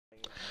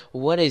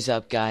What is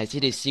up, guys?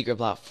 It is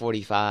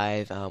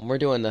Secretplot45. We're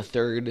doing the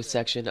third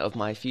section of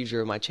my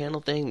Future of my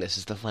channel thing. This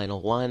is the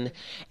final one.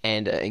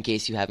 And in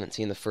case you haven't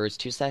seen the first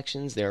two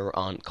sections, they're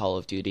on Call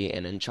of Duty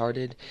and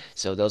Uncharted.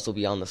 So those will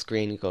be on the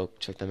screen. Go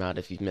check them out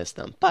if you've missed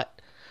them.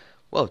 But,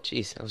 whoa,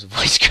 jeez, that was a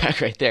voice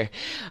crack right there.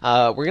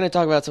 We're going to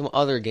talk about some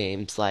other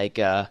games like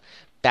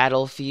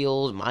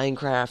Battlefield,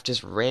 Minecraft,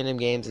 just random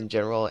games in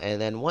general, and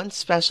then one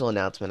special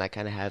announcement I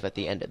kind of have at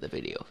the end of the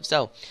video.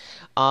 So,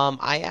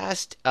 I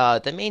asked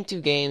the main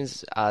two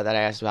games that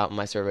I asked about in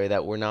my survey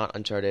that were not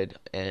Uncharted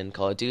and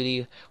Call of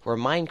Duty were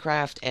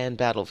Minecraft and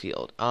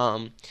Battlefield.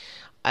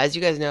 As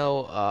you guys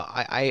know,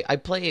 I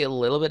play a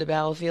little bit of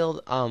Battlefield.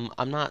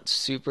 I'm not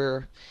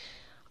super.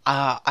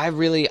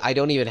 I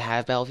don't even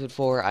have Battlefield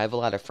 4. I have a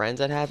lot of friends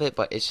that have it,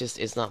 but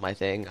it's not my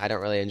thing. I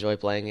don't really enjoy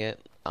playing it.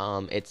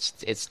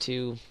 It's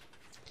too.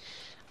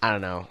 I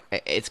don't know.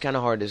 It's kind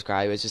of hard to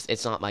describe.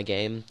 It's not my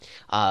game.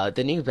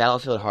 The new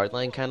Battlefield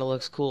Hardline kind of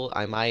looks cool.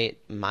 I might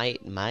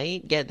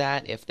get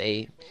that if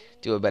they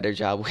do a better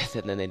job with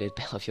it than they did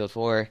Battlefield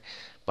 4.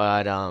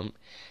 But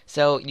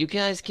so you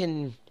guys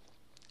can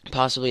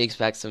possibly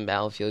expect some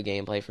Battlefield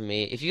gameplay from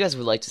me. If you guys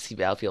would like to see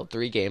Battlefield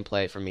 3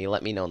 gameplay from me,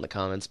 let me know in the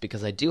comments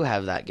because I do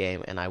have that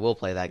game and I will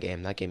play that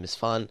game. That game is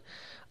fun.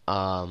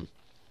 Um,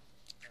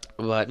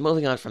 but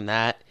moving on from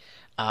that,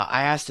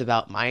 I asked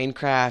about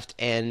Minecraft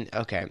and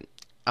okay,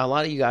 a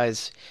lot of you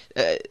guys,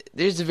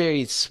 there's a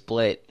very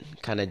split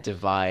kind of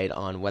divide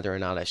on whether or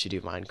not I should do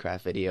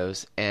Minecraft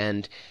videos,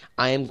 and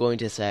I am going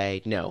to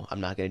say no,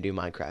 I'm not going to do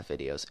Minecraft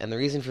videos. And the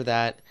reason for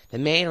that, the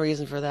main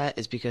reason for that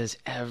is because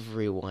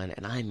everyone,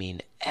 and I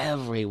mean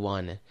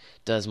everyone,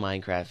 does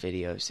Minecraft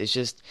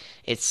videos.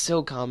 It's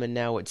so common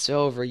now, it's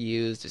so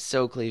overused, it's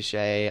so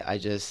cliche. I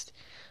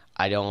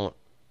don't.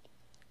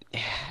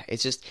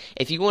 It's just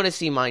if you want to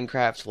see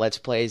Minecraft Let's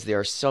Plays, there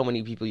are so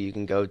many people you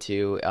can go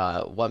to.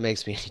 What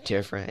makes me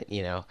different,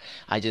 you know?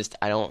 I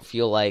don't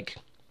feel like,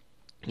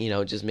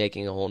 just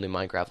making a whole new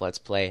Minecraft Let's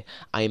Play.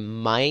 I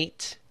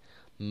might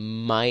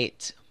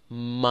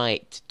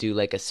do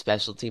like a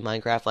specialty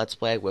Minecraft Let's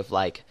Play with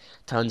like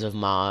tons of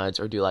mods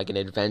or do like an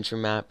adventure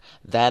map.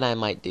 That I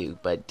might do,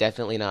 but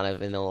definitely not a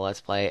vanilla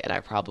Let's Play, and I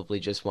probably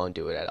just won't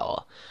do it at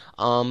all.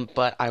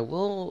 But I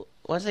will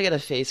once I get a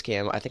face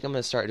cam, I think I'm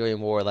gonna start doing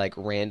more like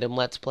random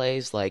Let's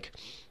Plays. Like,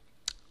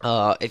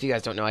 if you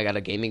guys don't know, I got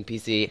a gaming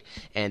PC,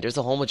 and there's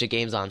a whole bunch of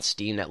games on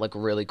Steam that look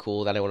really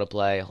cool that I want to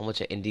play. A whole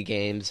bunch of indie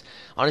games.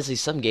 Honestly,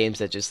 some games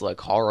that just look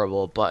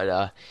horrible.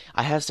 But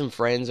I have some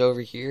friends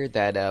over here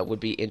that would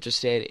be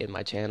interested in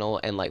my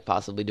channel and like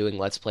possibly doing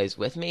Let's Plays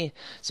with me,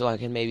 so I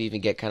can maybe even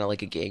get kind of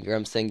like a Game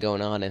Grumps thing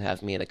going on and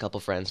have me and a couple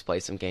friends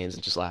play some games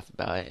and just laugh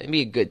about it. It'd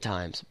be good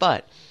times.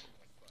 But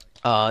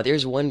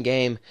there's one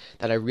game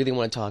that I really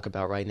want to talk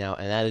about right now,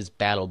 and that is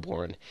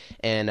Battleborn.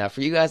 And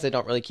for you guys that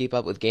don't really keep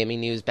up with gaming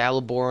news,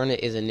 Battleborn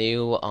is a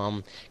new,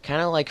 kind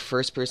of like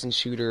first-person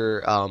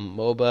shooter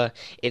MOBA.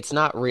 It's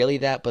not really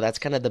that, but that's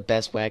kind of the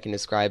best way I can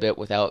describe it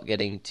without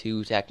getting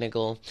too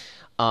technical.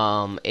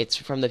 It's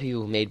from the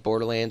people who made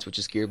Borderlands, which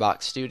is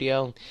Gearbox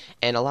Studio.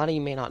 And a lot of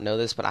you may not know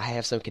this, but I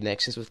have some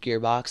connections with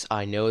Gearbox.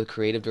 I know the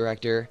creative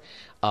director.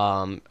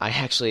 I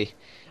actually.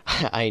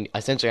 I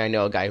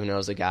know a guy who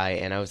knows a guy,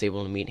 and I was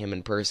able to meet him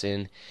in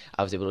person.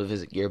 I was able to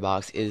visit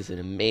Gearbox. It is an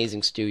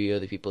amazing studio.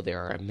 The people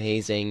there are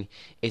amazing.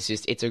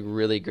 It's a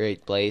really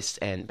great place,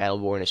 and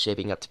Battleborn is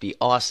shaping up to be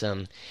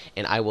awesome.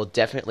 And I will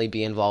definitely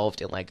be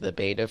involved in like the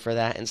beta for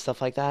that and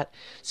stuff like that.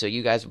 So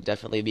you guys will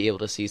definitely be able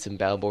to see some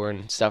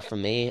Battleborn stuff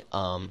from me.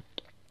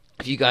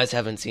 If you guys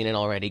haven't seen it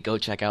already, go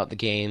check out the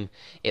game.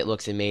 It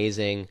looks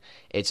amazing.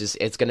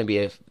 It's gonna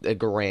be a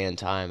grand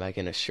time, I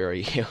can assure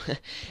you.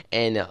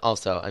 And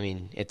also, I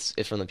mean, it's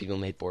from the people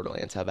who made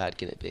Borderlands. How bad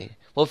can it be?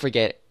 We'll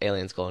forget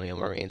Aliens, Colonial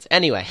Marines.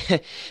 Anyway,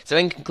 so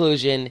in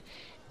conclusion,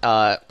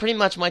 pretty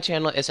much my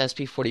channel is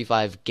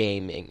SP45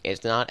 Gaming.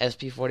 It's not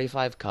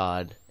SP45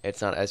 COD.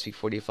 It's not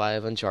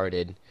SP45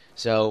 Uncharted.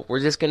 So we're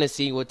just gonna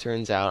see what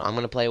turns out. I'm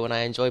gonna play when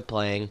I enjoy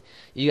playing.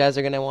 You guys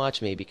are gonna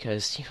watch me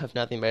because you have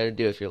nothing better to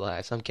do with your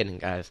lives. I'm kidding,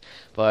 guys.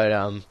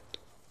 But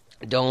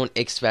don't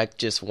expect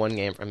just one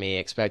game from me.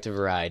 Expect a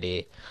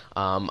variety.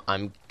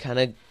 I'm kind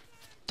of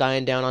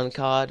dying down on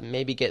COD,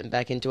 maybe getting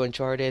back into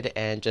Uncharted,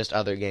 and just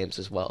other games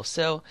as well.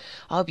 So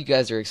I hope you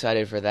guys are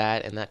excited for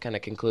that, and that kind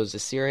of concludes the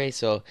series.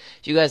 So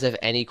if you guys have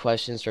any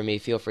questions for me,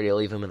 feel free to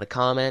leave them in the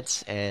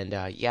comments. And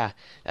yeah,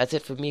 that's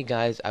it for me,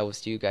 guys. I will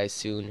see you guys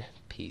soon.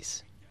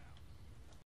 Peace.